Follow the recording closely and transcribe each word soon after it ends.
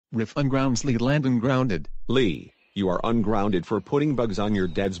Riff ungrounds Lee Landon grounded. Lee, you are ungrounded for putting bugs on your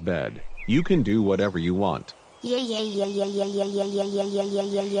dad's bed. You can do whatever you want.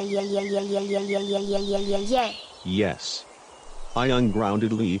 Yes. I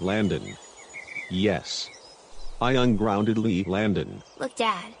ungrounded Lee Landon. Yes. I ungrounded Lee Landon. Look,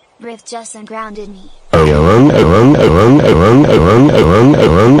 Dad, Riff just ungrounded me.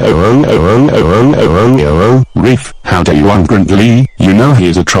 Riff, how dare you unground Lee? You know he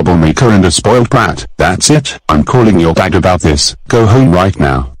is a troublemaker and a spoiled brat. That's it. I'm calling your dad about this. Go home right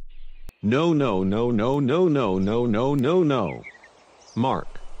now. No.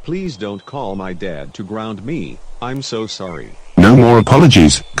 Mark, please don't call my dad to ground me. I'm so sorry. No more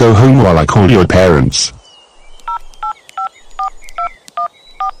apologies. Go home while I call your parents.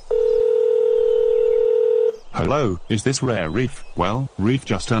 Hello, is this Rare Riff? Well, Riff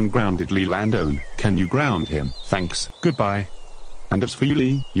just ungrounded Lee Landon. Can you ground him? Thanks, goodbye. And as for you,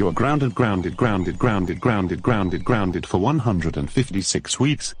 Lee, you are grounded for 156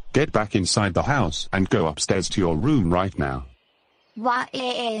 weeks. Get back inside the house and go upstairs to your room right now.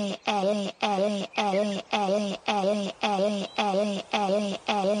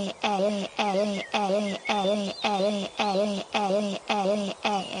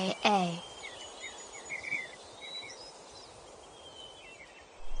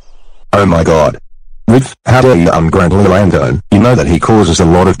 Oh my god. Riff, how dare you unground Lee Landon? You know that he causes a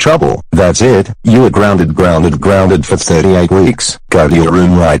lot of trouble. That's it, you are grounded for 38 weeks. Go to your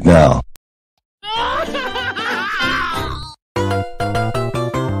room right now.